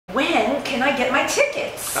can I get my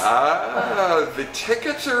tickets? The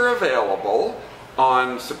tickets are available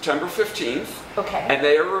on September 15th. Okay. And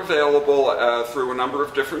they are available through a number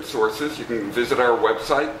of different sources. You can visit our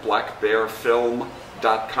website,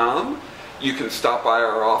 blackbearfilm.com. You can stop by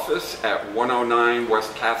our office at 109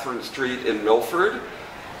 West Catherine Street in Milford.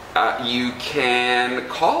 You can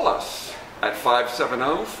call us at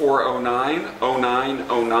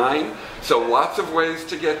 570-409-0909. So lots of ways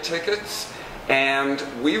to get tickets. And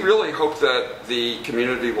we really hope that the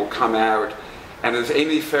community will come out. And as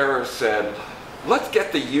Amy Farrer said, let's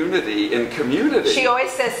get the unity in community. She always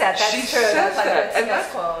says that. That's she true. Says that. And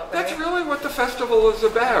that's really what the festival is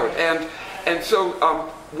about. And so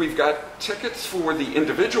we've got tickets for the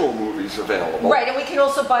individual movies available. Right, and we can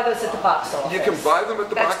also buy those at the box office. You can buy them at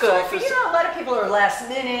the box good. office. But you know, a lot of people are last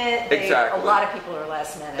minute. Exactly. A lot of people are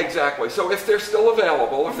last minute. Exactly. So if they're still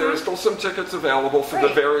available, if there are still some tickets available for the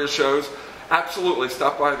various shows, absolutely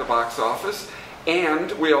stop by the box office.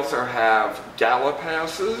 And we also have gala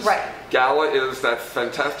passes. Right. Gala is that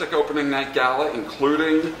fantastic opening night gala,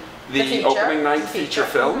 including the opening night feature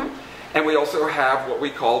film. And we also have what we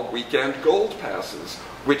call weekend gold passes,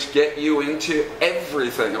 which get you into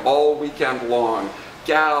everything all weekend long.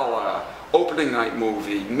 Gala, opening night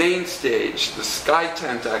movie, main stage, the sky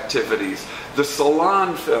tent activities, the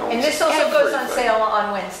salon films. And this also goes on sale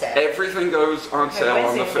on Wednesday. Everything goes on sale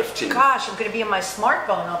Wednesday. on the 15th. Gosh, I'm going to be on my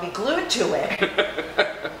smartphone. I'll be glued to it.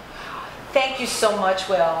 Thank you so much,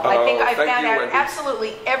 Will. I think I found out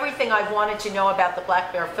absolutely everything I've wanted to know about the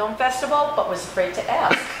Black Bear Film Festival, but was afraid to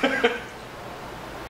ask.